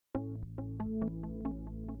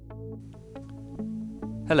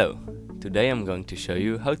Hello, today I'm going to show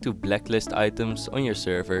you how to blacklist items on your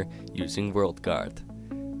server using WorldGuard.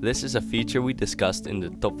 This is a feature we discussed in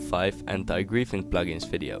the top 5 anti-griefing plugins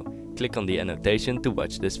video. Click on the annotation to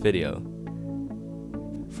watch this video.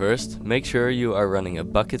 First, make sure you are running a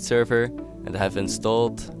bucket server and have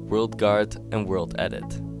installed WorldGuard and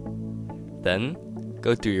WorldEdit. Then,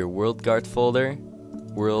 go to your WorldGuard folder,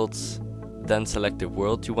 Worlds, then select the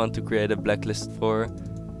world you want to create a blacklist for,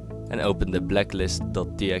 and open the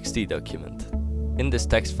blacklist.txt document. In this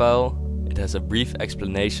text file, it has a brief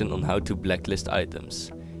explanation on how to blacklist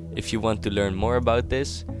items. If you want to learn more about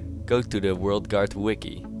this, go to the WorldGuard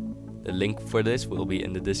wiki. The link for this will be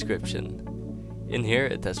in the description. In here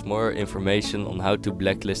it has more information on how to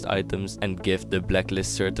blacklist items and give the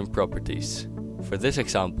blacklist certain properties. For this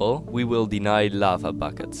example, we will deny lava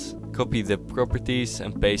buckets. Copy the properties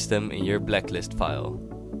and paste them in your blacklist file.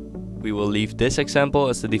 We will leave this example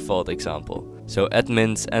as the default example, so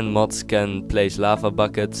admins and mods can place lava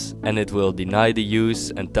buckets and it will deny the use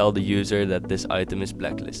and tell the user that this item is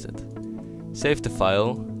blacklisted. Save the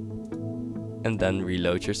file and then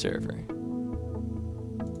reload your server.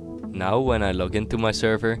 Now when I log into my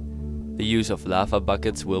server, the use of lava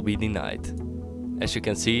buckets will be denied. As you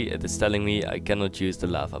can see, it is telling me I cannot use the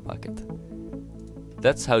lava bucket.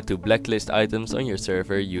 That's how to blacklist items on your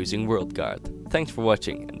server using WorldGuard. Thanks for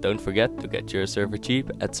watching and don't forget to get your server cheap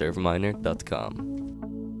at ServerMiner.com.